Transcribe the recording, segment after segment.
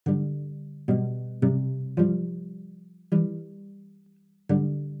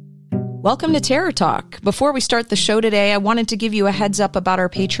Welcome to Terror Talk. Before we start the show today, I wanted to give you a heads up about our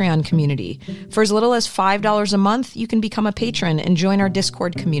Patreon community. For as little as $5 a month, you can become a patron and join our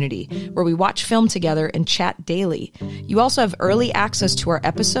Discord community, where we watch film together and chat daily. You also have early access to our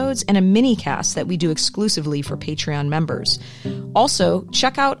episodes and a mini-cast that we do exclusively for Patreon members. Also,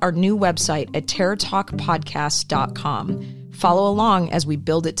 check out our new website at terrortalkpodcast.com. Follow along as we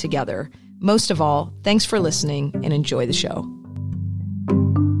build it together. Most of all, thanks for listening and enjoy the show.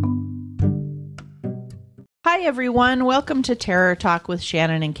 Hi, everyone. Welcome to Terror Talk with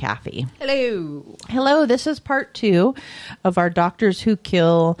Shannon and Kathy. Hello. Hello. This is part 2 of our Doctors Who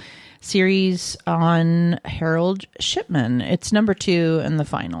Kill series on Harold Shipman. It's number 2 and the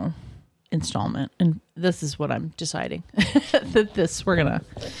final installment. And this is what I'm deciding. that we're gonna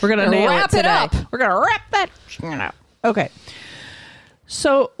nail wrap it up. We're gonna wrap that up. Okay.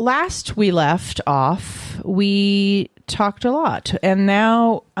 So last we left off, we talked a lot, and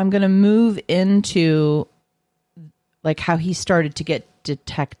now I'm going to move into like how he started to get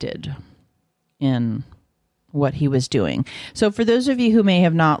detected in what he was doing. So for those of you who may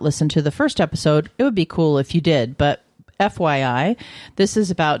have not listened to the first episode, it would be cool if you did, but FYI, this is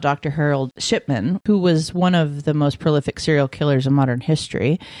about Dr. Harold Shipman, who was one of the most prolific serial killers in modern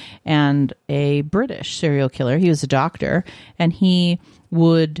history and a British serial killer. He was a doctor, and he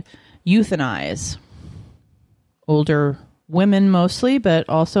would euthanize older women mostly, but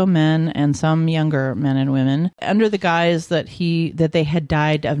also men and some younger men and women under the guise that they had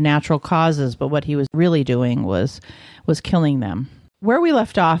died of natural causes. But what he was really doing was killing them. Where we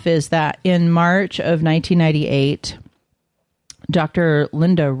left off is that in March of 1998, Dr.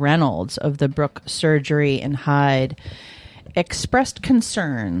 Linda Reynolds of the Brooke Surgery in Hyde expressed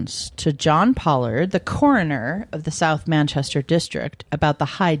concerns to John Pollard, the coroner of the South Manchester district, about the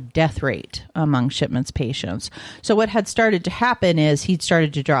high death rate among Shipman's patients. So what had started to happen is he'd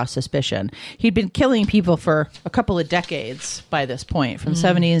started to draw suspicion. He'd been killing people for a couple of decades by this point, from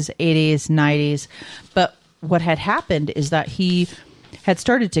 70s, 80s, 90s. But what had happened is that he had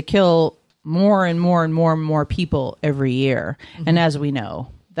started to kill more and more and more and more people every year. Mm-hmm. And as we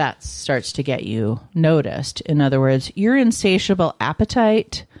know, that starts to get you noticed. In other words, your insatiable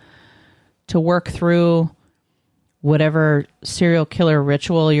appetite to work through whatever serial killer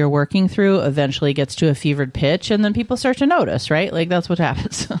ritual you're working through eventually gets to a fevered pitch, and then people start to notice, right? Like, that's what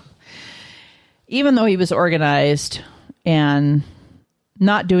happens. Even though he was organized and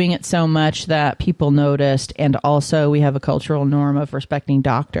not doing it so much that people noticed, and also we have a cultural norm of respecting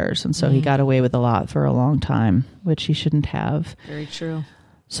doctors, and so he got away with a lot for a long time, which he shouldn't have. Very true.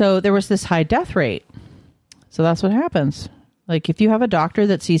 So there was this high death rate. So that's what happens. Like, if you have a doctor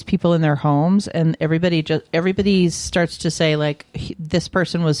that sees people in their homes and everybody starts to say, like, this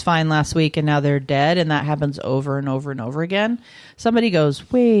person was fine last week and now they're dead, and that happens over and over and over again, somebody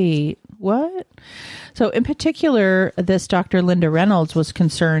goes, wait, what? So in particular, this Dr. Linda Reynolds was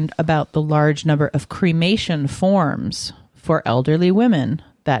concerned about the large number of cremation forms for elderly women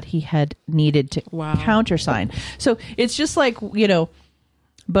that he had needed to countersign. So it's just like, you know,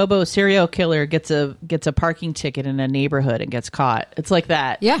 Bobo serial killer gets a parking ticket in a neighborhood and gets caught. It's like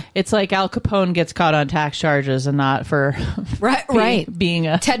that. Yeah. It's like Al Capone gets caught on tax charges and not for being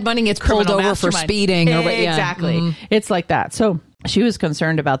a Ted Bundy gets pulled over for speeding. Exactly. Mm-hmm. It's like that. So she was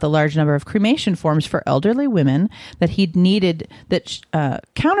concerned about the large number of cremation forms for elderly women that he'd needed that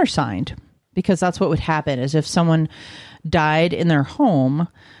countersigned, because that's what would happen is if someone died in their home,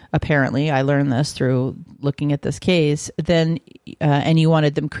 apparently, I learned this through looking at this case, then and you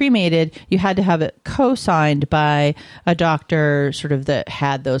wanted them cremated, you had to have it co-signed by a doctor sort of that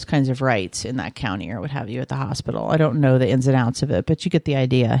had those kinds of rights in that county or what have you at the hospital. I don't know the ins and outs of it, but you get the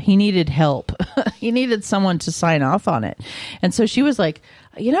idea. He needed help. He needed someone to sign off on it. And so she was like,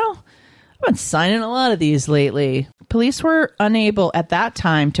 you know, I've been signing a lot of these lately. Police were unable at that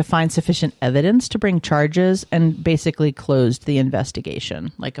time to find sufficient evidence to bring charges and basically closed the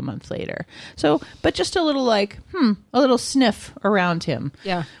investigation like a month later. So, but just a little a little sniff around him.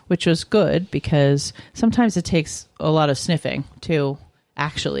 Yeah. Which was good because sometimes it takes a lot of sniffing to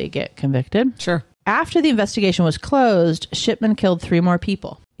actually get convicted. Sure. After the investigation was closed, Shipman killed 3 more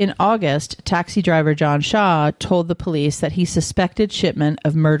people. In August, taxi driver John Shaw told the police that he suspected Shipman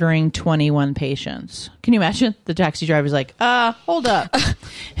of murdering 21 patients. Can you imagine? The taxi driver's like, hold up.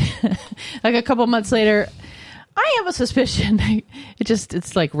 Like a couple months later, I have a suspicion.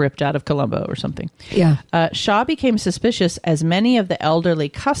 It's like ripped out of Columbo or something. Yeah. Shaw became suspicious as many of the elderly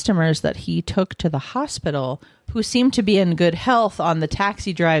customers that he took to the hospital, who seemed to be in good health on the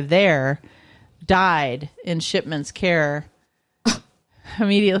taxi drive there, died in Shipman's care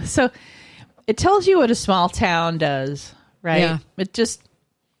immediately. So it tells you what a small town does, right? Yeah.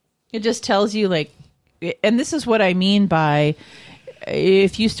 It just tells you, like, and this is what I mean by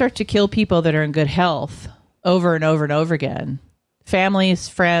if you start to kill people that are in good health over and over and over again, families,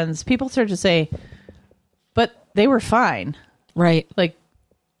 friends, people start to say, but they were fine. Right. Like,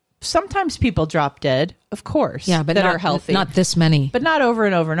 sometimes people drop dead, of course. Yeah, but that not, are healthy. not this many. But not over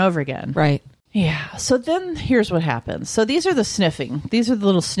and over and over again. Right. Yeah. So then here's what happens. So these are the sniffing. These are the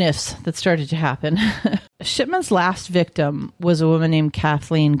little sniffs that started to happen. Shipman's last victim was a woman named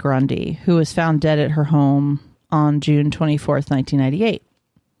Kathleen Grundy, who was found dead at her home on June 24th, 1998.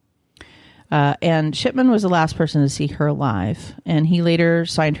 And Shipman was the last person to see her alive. And he later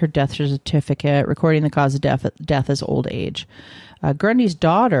signed her death certificate, recording the cause of death as old age. Grundy's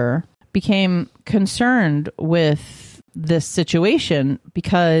daughter became concerned with this situation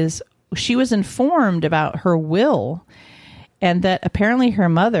because she was informed about her will and that apparently her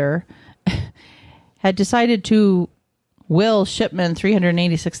mother had decided to will Shipman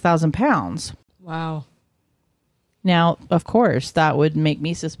 386,000 pounds. Wow. Now, of course, that would make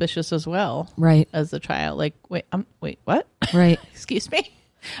me suspicious as well. Right. As the child. Like, wait, what? Right. Excuse me?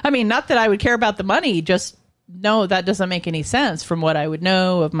 I mean, not that I would care about the money, just no, that doesn't make any sense from what I would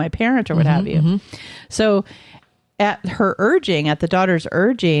know of my parent or what have you. Mm-hmm. So at her urging, at the daughter's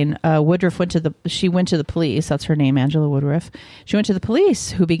urging, Woodruff went to the police. That's her name, Angela Woodruff. She went to the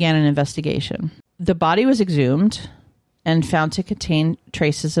police, who began an investigation. The body was exhumed and found to contain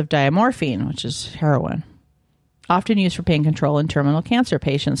traces of diamorphine, which is heroin, often used for pain control in terminal cancer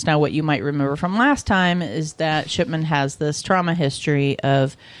patients. Now, what you might remember from last time is that Shipman has this trauma history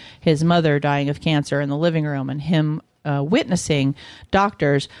of his mother dying of cancer in the living room and him witnessing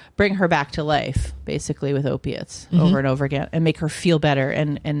doctors bring her back to life, basically with opiates over and over again, and make her feel better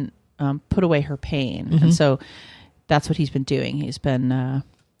and put away her pain. And so that's what he's been doing. He's been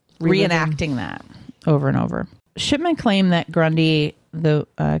reenacting that over and over. Shipman claimed that Grundy,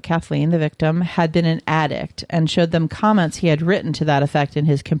 Kathleen, the victim, had been an addict and showed them comments he had written to that effect in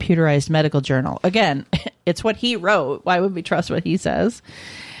his computerized medical journal. Again, it's what he wrote. Why would we trust what he says?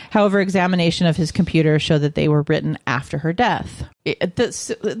 However, examination of his computer showed that they were written after her death.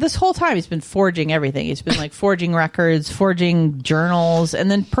 This whole time, he's been forging everything. He's been like forging records, forging journals,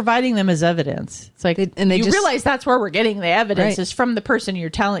 and then providing them as evidence. It's like, you realize that's where we're getting the evidence, is from the person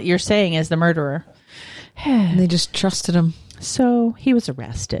you're saying is the murderer. And they just trusted him. So he was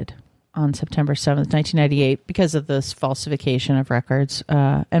arrested on September 7th, 1998, because of this falsification of records,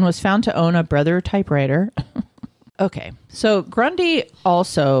 and was found to own a Brother typewriter. Okay. So Grundy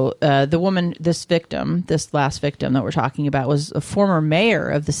also, the woman, this last victim that we're talking about, was a former mayor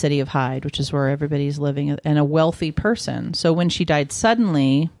of the city of Hyde, which is where everybody's living, and a wealthy person. So when she died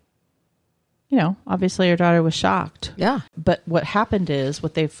suddenly, obviously her daughter was shocked. Yeah. But what happened is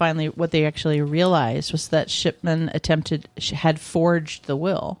what they actually realized was that Shipman had forged the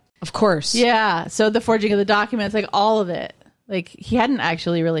will. Of course. Yeah. So the forging of the documents, like all of it, like he hadn't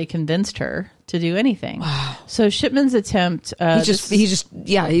actually really convinced her to do anything. Wow. So Shipman's attempt, he just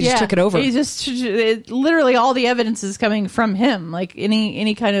took it over. Literally all the evidence is coming from him. Like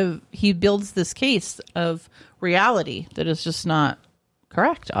any kind of, he builds this case of reality that is just not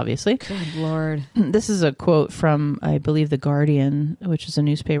correct, obviously. Good Lord. This is a quote from, I believe, The Guardian, which is a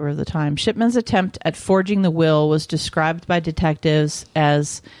newspaper of the time. Shipman's attempt at forging the will was described by detectives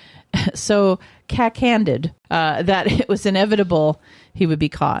as so cack-handed that it was inevitable he would be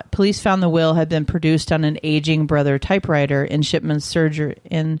caught. Police found the will had been produced on an aging Brother typewriter in Shipman's surgery,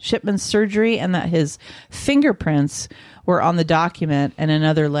 and that his fingerprints were on the document and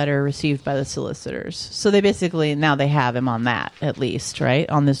another letter received by the solicitors. So they basically, now they have him on that, at least, right?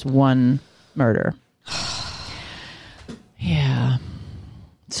 On this one murder. Yeah.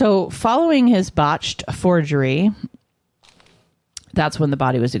 So following his botched forgery, that's when the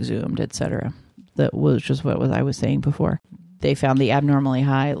body was exhumed, etc. That was just what I was saying before. They found the abnormally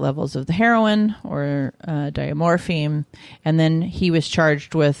high levels of the heroin or diamorphine, and then he was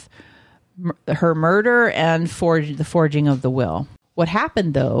charged with her murder and the forging of the will. What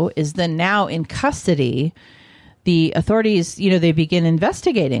happened, though, is then now in custody, the authorities, they begin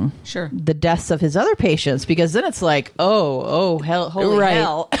investigating the deaths of his other patients, because then it's like, holy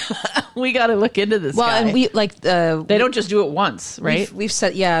hell, we got to look into this guy. And we they don't just do it once, right? We've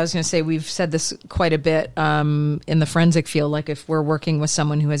said, I was going to say, we've said this quite a bit in the forensic field. Like if we're working with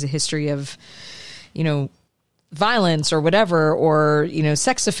someone who has a history of, violence or whatever, or,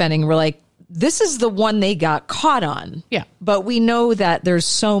 sex offending, we're like, this is the one they got caught on. Yeah. But we know that there's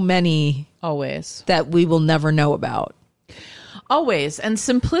so many always that we will never know about. Always. And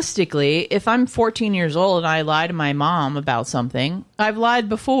simplistically, if I'm 14 years old and I lie to my mom about something, I've lied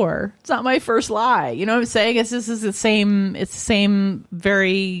before. It's not my first lie. You know what I'm saying? This is the same, it's the same,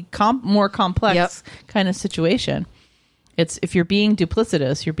 very more complex kind of situation. It's, if you're being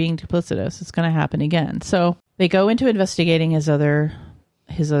duplicitous, you're being duplicitous. It's going to happen again. So they go into investigating his other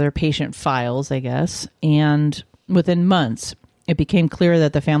patient files, I guess. And within months, it became clear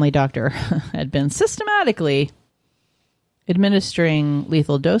that the family doctor had been systematically administering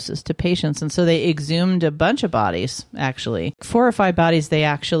lethal doses to patients. And so they exhumed a bunch of bodies, actually. 4 or 5 bodies they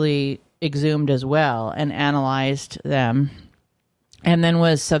actually exhumed as well and analyzed them, and then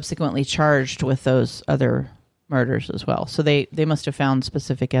was subsequently charged with those other murders as well. So they must have found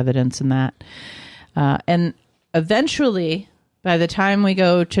specific evidence in that. And eventually, by the time we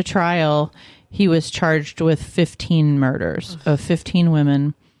go to trial, he was charged with 15 murders of 15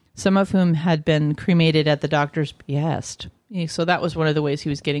 women, some of whom had been cremated at the doctor's behest. So that was one of the ways he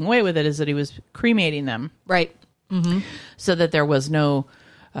was getting away with it, is that he was cremating them. Right. Mm-hmm. So that there was no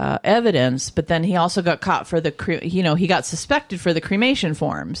evidence. But then he also got caught for he got suspected for the cremation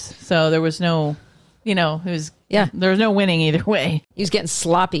forms. So there was no, there was no winning either way. He was getting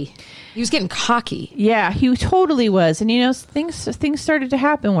sloppy. He was getting cocky. Yeah, he totally was. And, things started to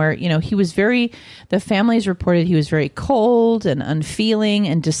happen where, he was the families reported he was very cold and unfeeling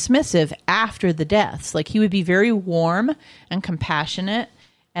and dismissive after the deaths. Like, he would be very warm and compassionate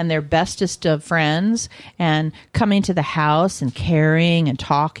and their bestest of friends, and coming to the house and caring and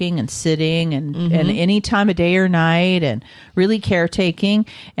talking and sitting and any time of day or night, and really caretaking.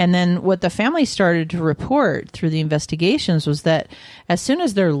 And then what the family started to report through the investigations was that as soon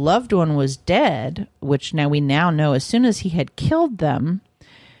as their loved one was dead, which we now know, as soon as he had killed them,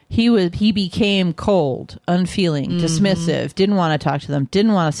 he became cold, unfeeling, dismissive, didn't want to talk to them,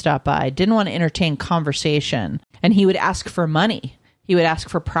 didn't want to stop by, didn't want to entertain conversation. And he would ask for money. He would ask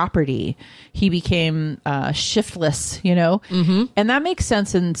for property. He became shiftless, and that makes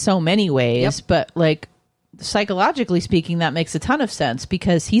sense in so many ways. Yep. But psychologically speaking, that makes a ton of sense,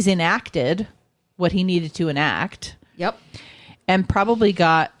 because he's enacted what he needed to enact. Yep. And probably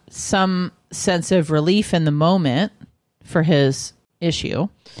got some sense of relief in the moment for his issue.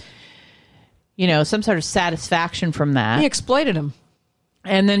 Some sort of satisfaction from that. He exploited him.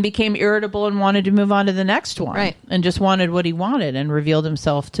 And then became irritable and wanted to move on to the next one. Right. And just wanted what he wanted, and revealed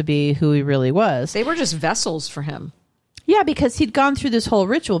himself to be who he really was. They were just vessels for him. Yeah, because he'd gone through this whole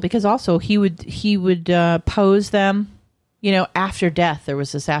ritual, because also he would pose them, after death. There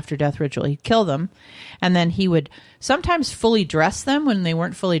was this after death ritual. He'd kill them, and then he would sometimes fully dress them when they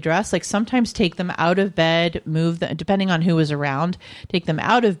weren't fully dressed. Like, sometimes take them out of bed, move them, depending on who was around, take them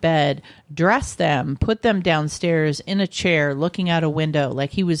out of bed, dress them, put them downstairs in a chair looking out a window.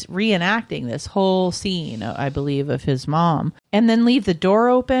 Like, he was reenacting this whole scene, I believe, of his mom. And then leave the door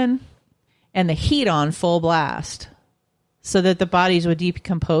open and the heat on full blast, so that the bodies would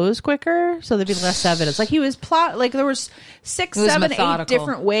decompose quicker, so there'd be less evidence. Like, he was there was 6, 7, methodical. 8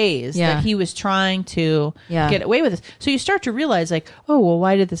 different ways that he was trying to get away with this. So you start to realize, oh, well,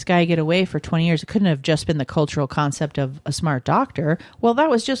 why did this guy get away for 20 years? It couldn't have just been the cultural concept of a smart doctor. Well,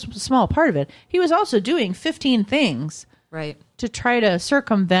 that was just a small part of it. He was also doing 15 things to try to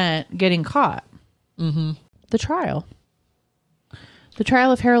circumvent getting caught. Mm-hmm. The trial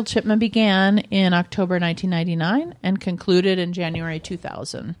of Harold Shipman began in October 1999 and concluded in January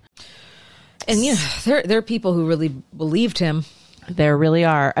 2000. And there are people who really believed him. There really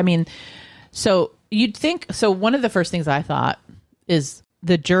are. I mean, so you'd think, so one of the first things I thought is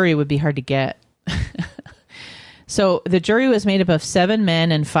the jury would be hard to get. So the jury was made up of 7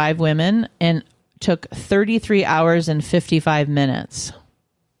 men and 5 women, and took 33 hours and 55 minutes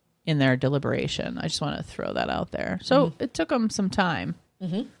in their deliberation. I just want to throw that out there. So it took them some time,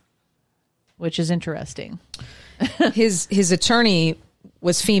 which is interesting. His attorney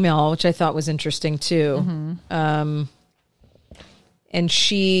was female, which I thought was interesting too. And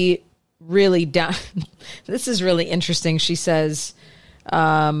she really this is really interesting. She says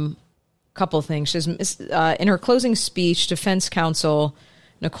a couple of things. She says, in her closing speech, defense counsel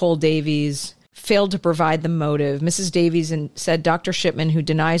Nicole Davies failed to provide the motive. Mrs. Davies said Dr. Shipman, who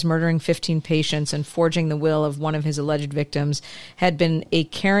denies murdering 15 patients and forging the will of one of his alleged victims, had been a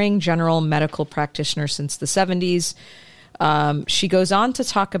caring general medical practitioner since the 70s. She goes on to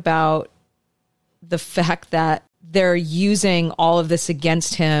talk about the fact that they're using all of this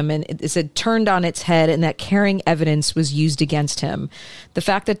against him, and it said turned on its head, and that caring evidence was used against him. The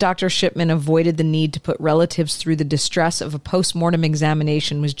fact that Dr. Shipman avoided the need to put relatives through the distress of a post-mortem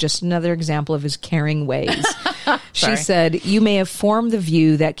examination was just another example of his caring ways. She said, "You may have formed the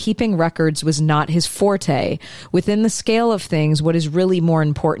view that keeping records was not his forte. Within the scale of things, what is really more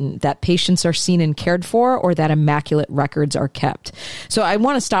important, that patients are seen and cared for, or that immaculate records are kept?" So I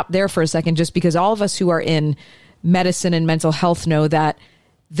want to stop there for a second, just because all of us who are in medicine and mental health know that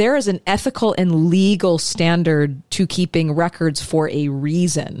there is an ethical and legal standard to keeping records for a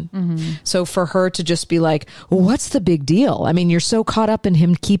reason. Mm-hmm. So for her to just be like, well, what's the big deal? I mean, you're so caught up in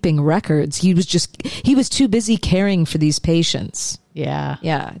him keeping records. He was too busy caring for these patients. Yeah.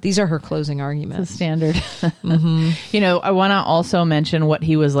 Yeah. These are her closing arguments. The standard. Mm-hmm. You know, I want to also mention what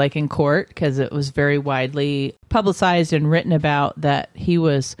he was like in court, because it was very widely publicized and written about that he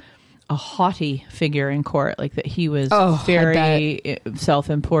was a haughty figure in court, like that he was very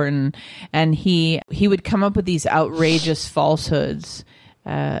self-important, and he would come up with these outrageous falsehoods,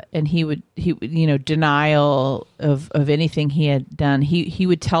 and he would denial of anything he had done. He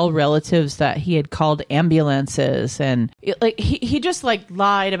would tell relatives that he had called ambulances, and he just like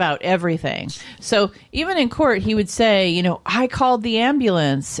lied about everything. So even in court, he would say, I called the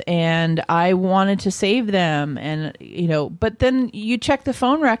ambulance and I wanted to save them, and but then you check the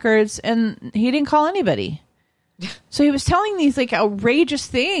phone records and he didn't call anybody. So he was telling these like outrageous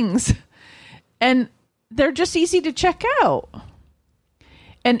things, and they're just easy to check out.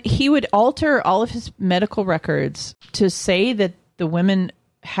 And he would alter all of his medical records to say that the women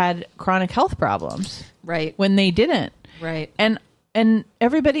had chronic health problems. Right. When they didn't. Right. And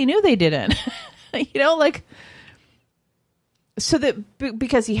everybody knew they didn't. So that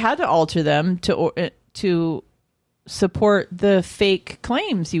because he had to alter them to support the fake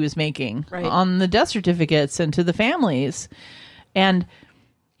claims he was making on the death certificates and to the families. And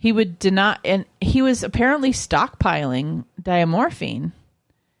he would deny, and he was apparently stockpiling diamorphine.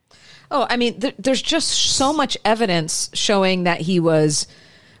 Oh, I mean, there's just so much evidence showing that he was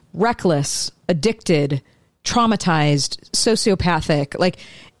reckless, addicted, traumatized, sociopathic. Like,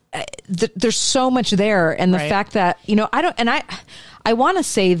 there's so much there. And the fact that, I want to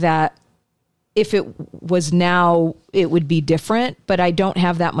say that if it was now, it would be different, but I don't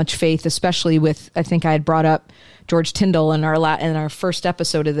have that much faith, especially with, I think I had brought up George Tyndall in our first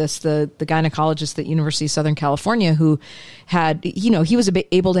episode of this, the gynecologist at University of Southern California, who had, he was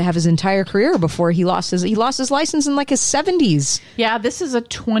able to have his entire career before he lost his license in like his 70s. Yeah, this is a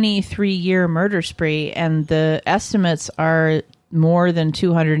 23-year murder spree, and the estimates are more than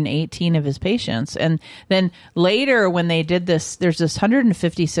 218 of his patients. And then later when they did this, there's this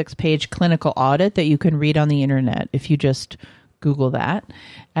 156-page clinical audit that you can read on the internet if you just Google that.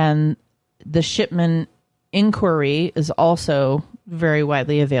 And the Shipman inquiry is also very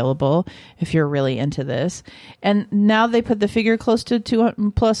widely available if you're really into this. And now they put the figure close to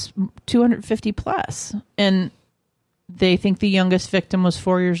 250 plus. And they think the youngest victim was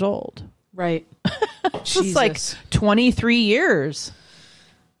 4 years old. Right. It's like 23 years.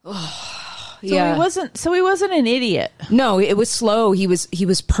 He wasn't an idiot. No, it was slow. He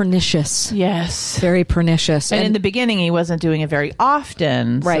was pernicious. Yes. Very pernicious. And in the beginning, he wasn't doing it very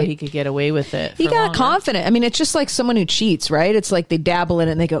often, so he could get away with it. He got confident. I mean, it's just like someone who cheats, right? It's like they dabble in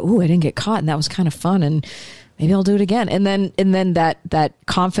it and they go, "Ooh, I didn't get caught, and that was kind of fun, and maybe I'll do it again." And then that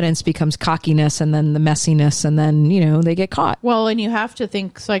confidence becomes cockiness, and then the messiness, and then, they get caught. Well, and you have to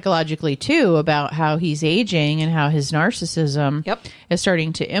think psychologically too about how he's aging and how his narcissism is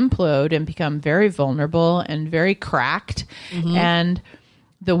starting to implode and become very vulnerable and very cracked. Mm-hmm. And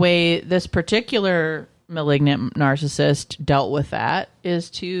the way this particular malignant narcissist dealt with that is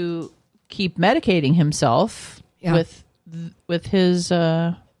to keep medicating himself with his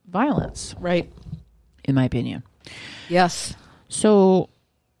violence. Right. In my opinion. Yes. So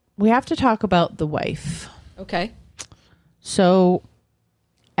we have to talk about the wife. Okay. So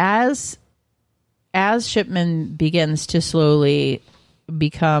as Shipman begins to slowly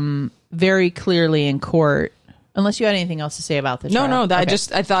become very clearly in court, unless you had anything else to say about the trial. No.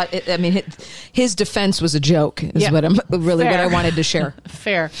 I thought, his defense was a joke is what I wanted to share.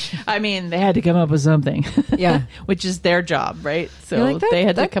 Fair. I mean, they had to come up with something. Yeah. Which is their job, right? So they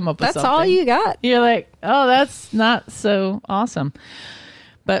had to come up with something. That's all you got. You're like, oh, that's not so awesome.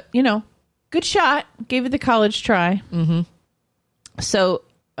 But, good shot. Gave it the college try. Mm-hmm. So,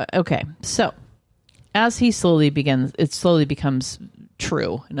 okay. So, as he it slowly becomes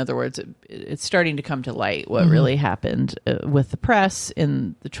true. In other words, it's starting to come to light what really happened with the press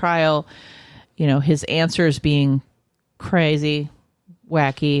in the trial. His answers being crazy,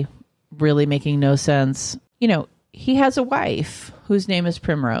 wacky, really making no sense. He has a wife whose name is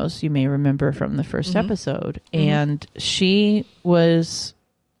Primrose. You may remember from the first episode. Mm-hmm. And she was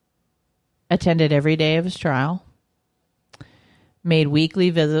attended every day of his trial, made weekly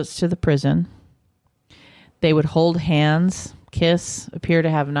visits to the prison. They would hold hands, kiss, appear to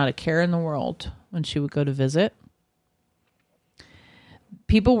have not a care in the world when she would go to visit.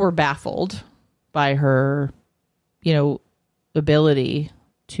 People were baffled by her, ability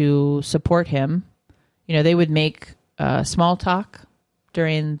to support him. They would make small talk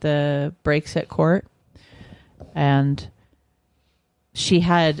during the breaks at court. And she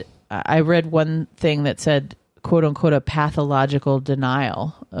had, I read one thing that said, quote unquote, a pathological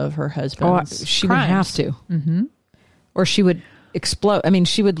denial of her husband's she crimes. would have to. Mm-hmm. Or she would explode. I mean,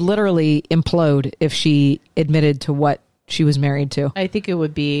 she would literally implode if she admitted to what she was married to. I think it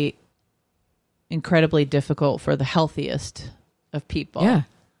would be incredibly difficult for the healthiest of people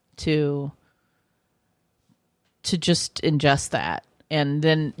to just ingest that. And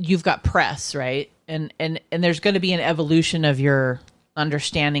then you've got press, right? And there's going to be an evolution of your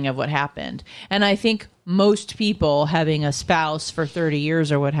understanding of what happened. And I think most people having a spouse for 30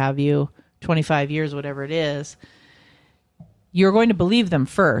 years or what have you, 25 years, whatever it is, you're going to believe them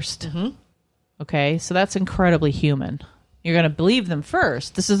first. Mm-hmm. Okay? So that's incredibly human. You're going to believe them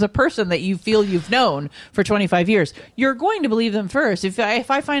first. This is a person that you feel you've known for 25 years. You're going to believe them first. If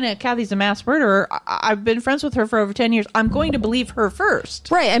I find out Kathy's a mass murderer, I've been friends with her for over 10 years. I'm going to believe her first.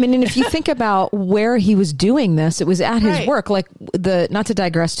 Right. I mean, and if you think about where he was doing this, it was at his work. Like not to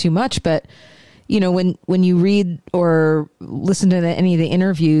digress too much, but when you read or listen to any of the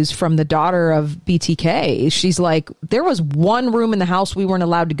interviews from the daughter of BTK, she's like, there was one room in the house we weren't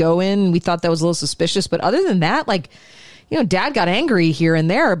allowed to go in. We thought that was a little suspicious. But other than that, Dad got angry here and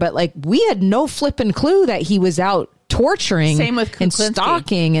there, but we had no flipping clue that he was out torturing and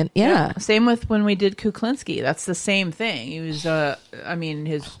stalking. And same with when we did Kuklinski. That's the same thing. He was,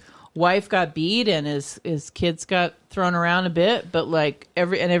 his wife got beat and his kids got thrown around a bit, but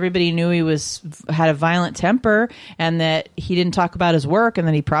everybody knew he had a violent temper and that he didn't talk about his work and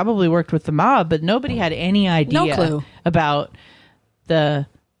that he probably worked with the mob, but nobody had any idea about the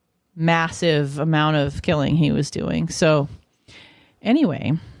massive amount of killing he was doing. So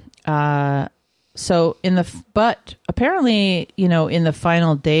anyway, but apparently, in the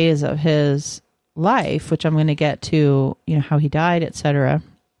final days of his life, which I'm going to get to, how he died, etc.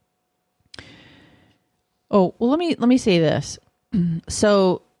 Oh, well, let me say this.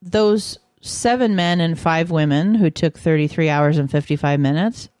 So those 7 men and 5 women who took 33 hours and 55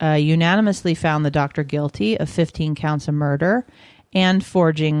 minutes unanimously found the doctor guilty of 15 counts of murder and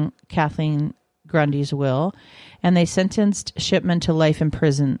forging Kathleen Grundy's will, and they sentenced Shipman to life in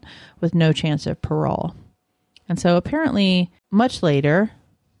prison with no chance of parole. And so apparently, much later,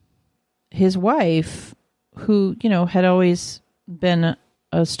 his wife, who, had always been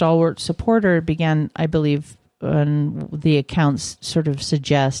a stalwart supporter, began, I believe, the accounts sort of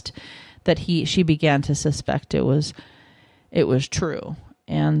suggest that she began to suspect it was true.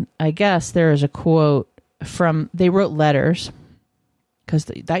 And I guess there is a quote they wrote letters, because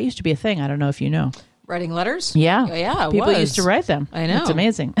that used to be a thing. I don't know if you know. Writing letters? Yeah. Yeah, people used to write them. I know. It's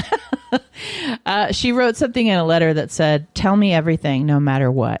amazing. She wrote something in a letter that said, "Tell me everything, no matter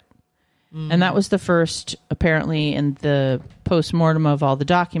what." And that was the first, apparently, in the post-mortem of all the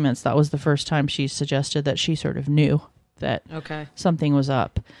documents, that was the first time she suggested that she sort of knew that something was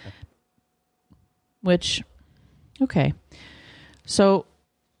up. Which, okay. So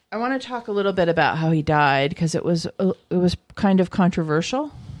I want to talk a little bit about how he died, because it was kind of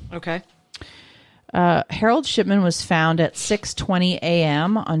controversial. Okay. Harold Shipman was found at 6:20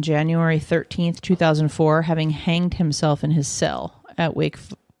 a.m. on January 13th, 2004, having hanged himself in his cell at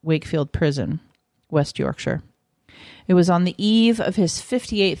Wakefield Prison, West Yorkshire. It was on the eve of his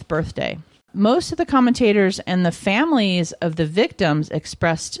 58th birthday. Most of the commentators and the families of the victims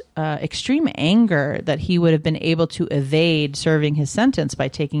expressed extreme anger that he would have been able to evade serving his sentence by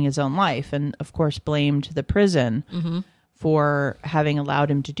taking his own life, and of course blamed the prison for having allowed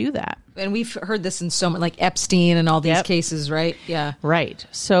him to do that. And we've heard this in so many, like Epstein and all these cases, right? Yeah. Right.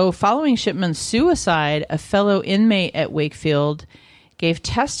 So following Shipman's suicide, a fellow inmate at Wakefield gave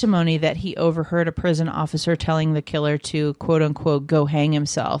testimony that he overheard a prison officer telling the killer to, quote unquote, go hang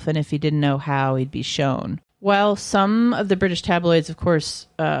himself, and if he didn't know how, he'd be shown. While some of the British tabloids, of course,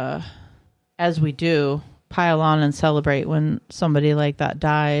 as we do, pile on and celebrate when somebody like that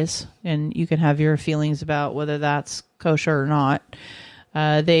dies, and you can have your feelings about whether that's kosher or not,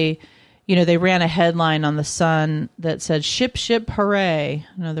 they ran a headline on the Sun that said "Ship, ship, hooray!"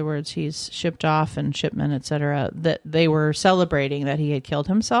 In other words, he's shipped off, and Shipman, etc. That they were celebrating that he had killed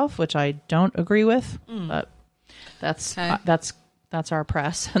himself, which I don't agree with. But that's our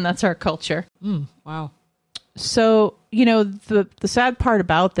press and that's our culture. Wow. So the sad part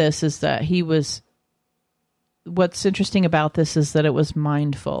about this is that what's interesting about this is that it was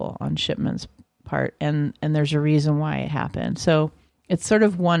mindful on Shipman's part, and there's a reason why it happened. So it's sort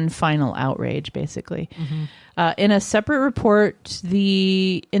of one final outrage, basically. In a separate report,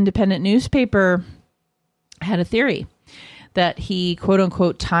 the independent newspaper had a theory that he, quote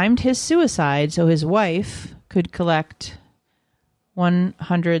unquote, timed his suicide so his wife could collect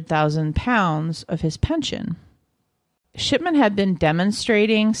 100,000 pounds of his pension. Shipman had been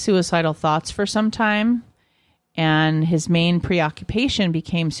demonstrating suicidal thoughts for some time, and his main preoccupation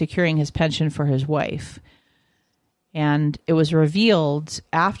became securing his pension for his wife. And it was revealed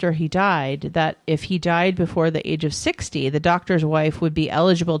after he died that if he died before the age of 60, the doctor's wife would be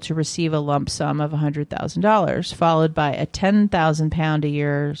eligible to receive a lump sum of $100,000, followed by a 10,000 pound a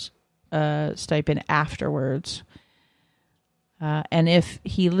year stipend afterwards. And if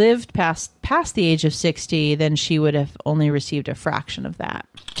he lived past the age of 60, then she would have only received a fraction of that.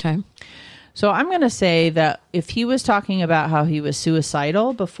 Okay. So I'm going to say that if he was talking about how he was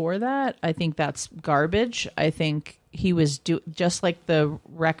suicidal before that, I think that's garbage. I think he was just like the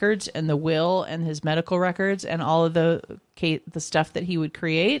records and the will and his medical records and all of the stuff that he would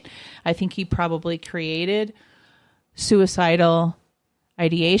create. I think he probably created suicidal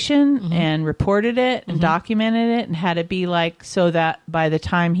ideation and reported it and documented it and had it be like so that by the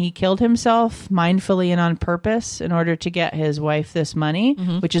time he killed himself mindfully and on purpose in order to get his wife this money,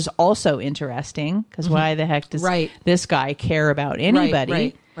 which is also interesting because why the heck does this guy care about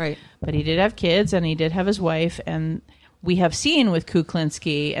anybody? Right. But he did have kids and he did have his wife, and we have seen with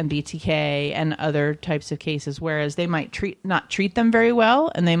Kuklinski and BTK and other types of cases, whereas they might not treat them very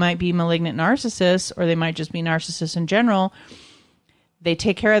well and they might be malignant narcissists or they might just be narcissists in general. They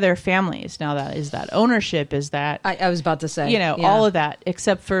take care of their families. Now that ownership, is that... I was about to say. All of that,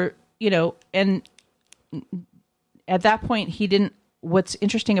 except for, and at that point he didn't... What's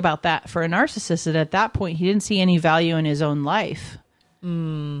interesting about that for a narcissist is that at that point he didn't see any value in his own life.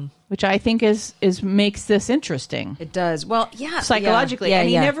 Which I think is makes this interesting. It does. Well, yeah, psychologically, and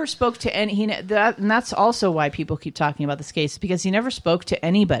he never spoke to any. And that's also why people keep talking about this case, because he never spoke to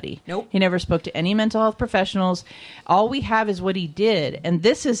anybody. Nope. He never spoke to any mental health professionals. All we have is what he did, and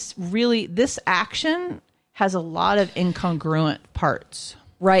this action has a lot of incongruent parts.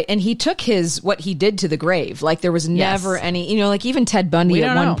 Right. And he took what he did to the grave. Like there was never any, like even Ted Bundy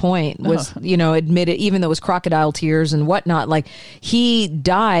at one point was, admitted, even though it was crocodile tears and whatnot, like he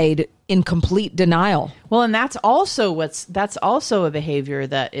died in complete denial. Well, and that's also a behavior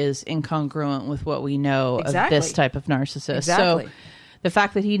that is incongruent with what we know of this type of narcissist. Exactly. So the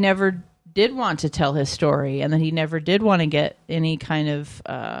fact that he never did want to tell his story and that he never did want to get any kind of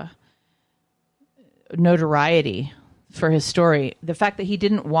notoriety for his story, the fact that he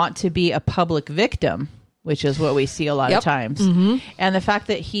didn't want to be a public victim, which is what we see a lot of times, and the fact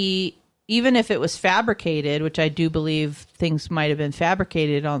that he, even if it was fabricated, which I do believe things might have been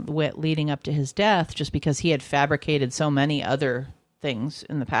fabricated on leading up to his death, just because he had fabricated so many other things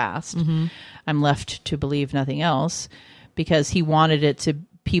in the past, I'm left to believe nothing else, because he wanted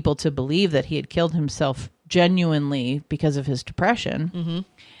people to believe that he had killed himself genuinely because of his depression,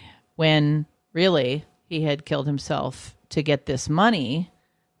 when really he had killed himself to get this money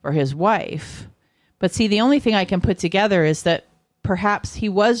for his wife. But see, the only thing I can put together is that perhaps he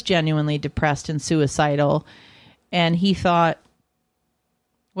was genuinely depressed and suicidal, and he thought,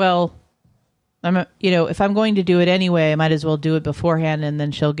 well, if I'm going to do it anyway, I might as well do it beforehand, and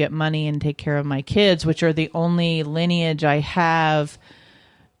then she'll get money and take care of my kids, which are the only lineage I have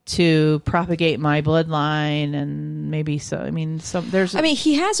to propagate my bloodline. And maybe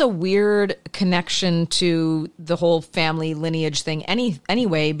he has a weird connection to the whole family lineage thing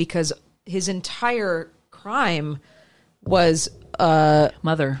anyway, because his entire crime was the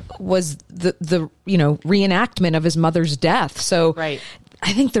reenactment of his mother's death. So right.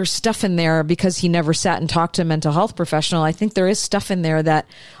 I think there's stuff in there, because he never sat and talked to a mental health professional. I think there is stuff in there that,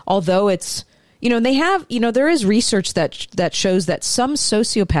 although it's, there is research that shows that some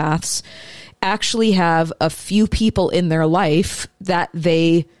sociopaths actually have a few people in their life that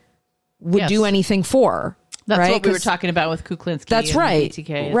they would do anything for. That's right? what we were talking about with Kuklinski. That's right.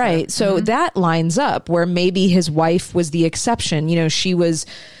 BTK, right. So that lines up where maybe his wife was the exception. she was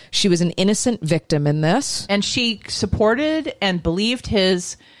an innocent victim in this. And she supported and believed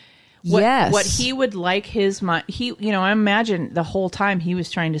what he would like his mind. I imagine the whole time he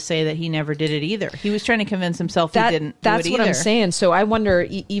was trying to say that he never did it either. He was trying to convince himself he didn't do it either. That's what I'm saying. So I wonder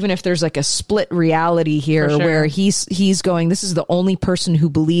even if there's like a split reality here where he's going, this is the only person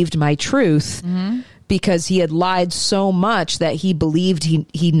who believed my truth, because he had lied so much that he believed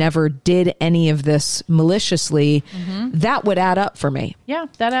he never did any of this maliciously. That would add up for me. Yeah,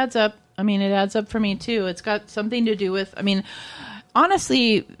 that adds up. I mean, it adds up for me too. It's got something to do with,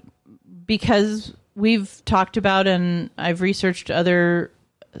 honestly, because we've talked about, and I've researched other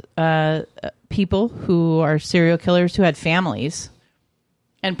people who are serial killers who had families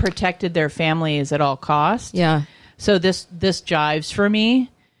and protected their families at all costs. Yeah. So this jives for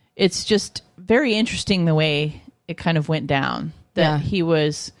me. It's just very interesting the way it kind of went down. That he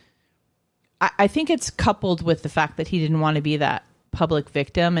was... I think it's coupled with the fact that he didn't want to be that public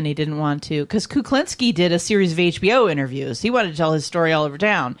victim, and he didn't want to, because Kuklinski did a series of HBO interviews. He wanted to tell his story all over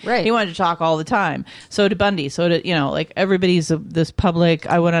town. Right. He wanted to talk all the time. So did Bundy. So did, like everybody's this public,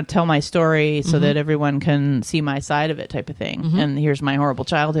 I want to tell my story so that everyone can see my side of it type of thing. And here's my horrible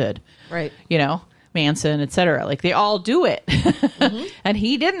childhood. Right. Manson, etc. Like they all do it. And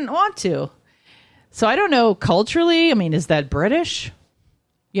he didn't want to. So I don't know culturally. I mean, is that British?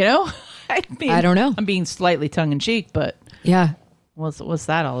 I don't know. I'm being slightly tongue in cheek, but yeah, what's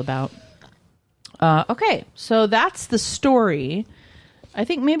that all about? Okay, so that's the story. I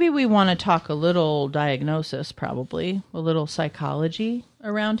think maybe we want to talk a little diagnosis, probably a little psychology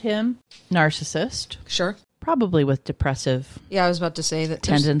around him. Narcissist, sure, probably with depressive. Yeah, I was about to say that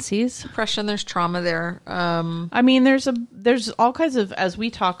tendencies, depression. There's trauma there. I mean, there's all kinds of, as we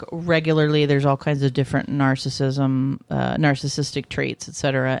talk regularly, there's all kinds of different narcissistic traits,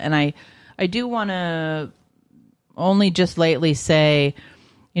 etc. And I do want to only just lately say,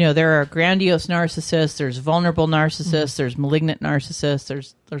 there are grandiose narcissists, there's vulnerable narcissists, there's malignant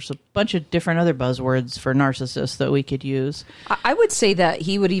narcissists, there's a bunch of different other buzzwords for narcissists that we could use. I would say that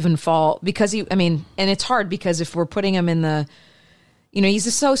he would even fall, because and it's hard because if we're putting him in the, he's a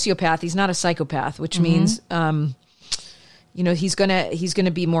sociopath, he's not a psychopath, which means, he's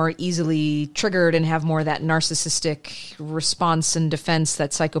gonna be more easily triggered and have more of that narcissistic response and defense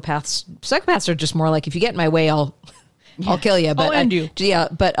that psychopaths are just more like, if you get in my way, I'll kill you. But I'll end you.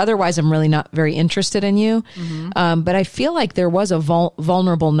 But otherwise I'm really not very interested in you. But I feel like there was a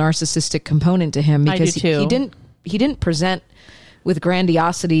vulnerable narcissistic component to him, because he didn't present with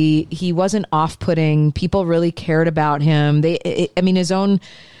grandiosity. He wasn't off-putting. People really cared about him. His own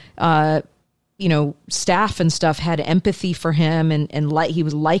staff and stuff had empathy for him, and he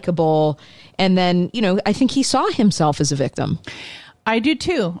was likable. And then, I think he saw himself as a victim. I do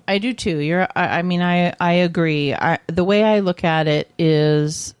too. I agree. The way I look at it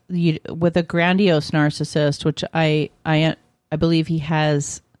is with a grandiose narcissist, which I believe he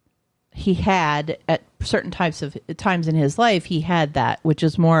had at certain times in his life, he had that, which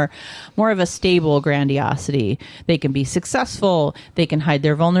is more of a stable grandiosity. They can be successful. They can hide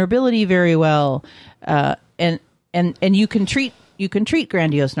their vulnerability very well. And you can treat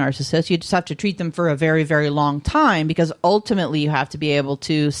grandiose narcissists. You just have to treat them for a very, very long time, because ultimately you have to be able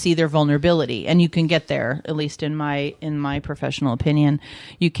to see their vulnerability, and you can get there, at least in my professional opinion.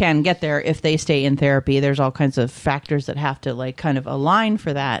 You can get there if they stay in therapy. There's all kinds of factors that have to kind of align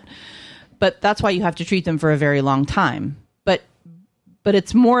for that. But that's why you have to treat them for a very long time. But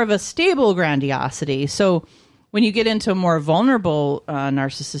it's more of a stable grandiosity. So when you get into a more vulnerable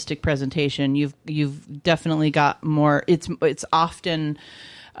narcissistic presentation, you've definitely got more. It's often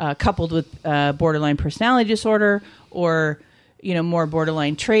coupled with borderline personality disorder, or more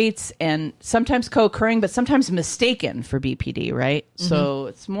borderline traits, and sometimes co-occurring, but sometimes mistaken for BPD, right? So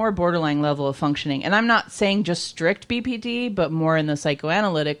it's more borderline level of functioning. And I'm not saying just strict BPD, but more in the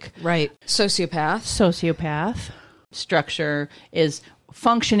psychoanalytic. Right. Sociopath. Structure is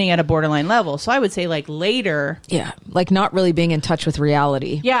functioning at a borderline level. So I would say later. Yeah. Not really being in touch with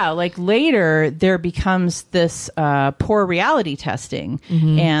reality. Yeah. Later there becomes this poor reality testing,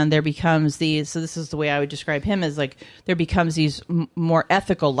 and there becomes these, so this is the way I would describe him, as there becomes these more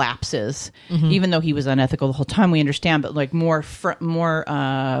ethical lapses, even though he was unethical the whole time, we understand, but more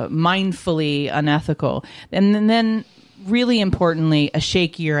mindfully unethical. And then really importantly, a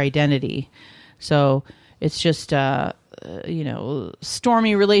shakier identity. So it's just,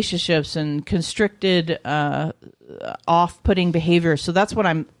 stormy relationships and constricted, off-putting behavior. So that's what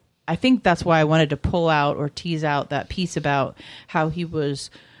I think that's why I wanted to pull out or tease out that piece about how he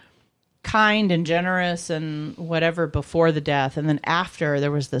was kind and generous and whatever before the death. And then after, there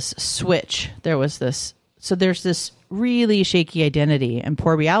was this switch. There's this really shaky identity and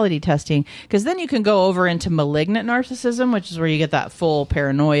poor reality testing, because then you can go over into malignant narcissism, which is where you get that full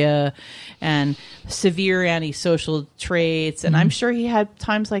paranoia and severe antisocial traits. And I'm sure he had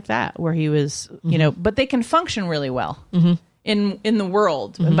times like that where he was, but they can function really well in the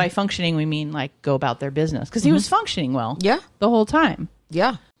world. And by functioning, we mean go about their business, because he was functioning well the whole time.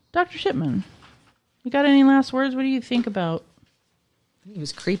 Yeah. Dr. Shipman, you got any last words? What do you think about? He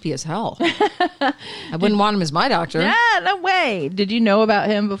was creepy as hell. I wouldn't want him as my doctor. Yeah, no way. Did you know about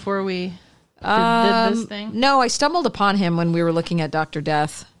him before we did this thing? No, I stumbled upon him when we were looking at Dr.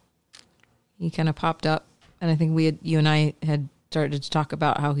 Death. He kind of popped up, and I think you and I had started to talk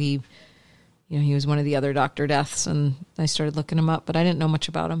about how he was one of the other Dr. Deaths, and I started looking him up, but I didn't know much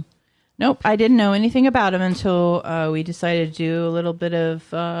about him. Nope, I didn't know anything about him until we decided to do a little bit of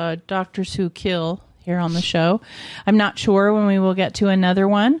Doctors Who Kill here on the show. I'm not sure when we will get to another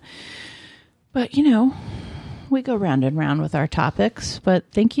one, but we go round and round with our topics. But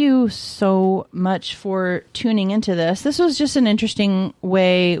thank you so much for tuning into this. This was just an interesting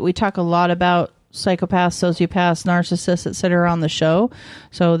way. We talk a lot about psychopaths, sociopaths, narcissists, etc. on the show.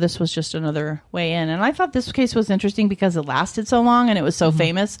 So this was just another way in. And I thought this case was interesting because it lasted so long and it was so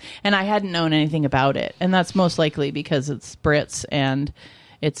famous, and I hadn't known anything about it. And that's most likely because it's Brits and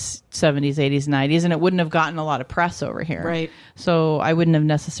it's 70s, 80s, 90s, and it wouldn't have gotten a lot of press over here. Right. So I wouldn't have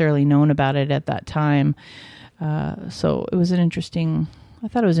necessarily known about it at that time. So it was I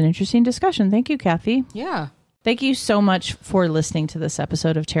thought it was an interesting discussion. Thank you, Kathy. Yeah. Thank you so much for listening to this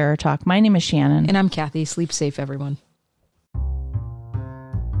episode of Terror Talk. My name is Shannon. And I'm Kathy. Sleep safe, everyone.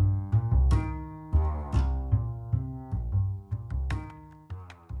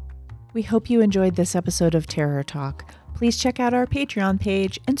 We hope you enjoyed this episode of Terror Talk. Please check out our Patreon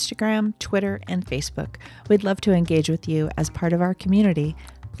page, Instagram, Twitter, and Facebook. We'd love to engage with you as part of our community.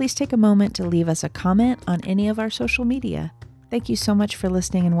 Please take a moment to leave us a comment on any of our social media. Thank you so much for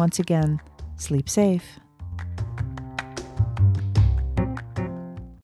listening, and once again, sleep safe.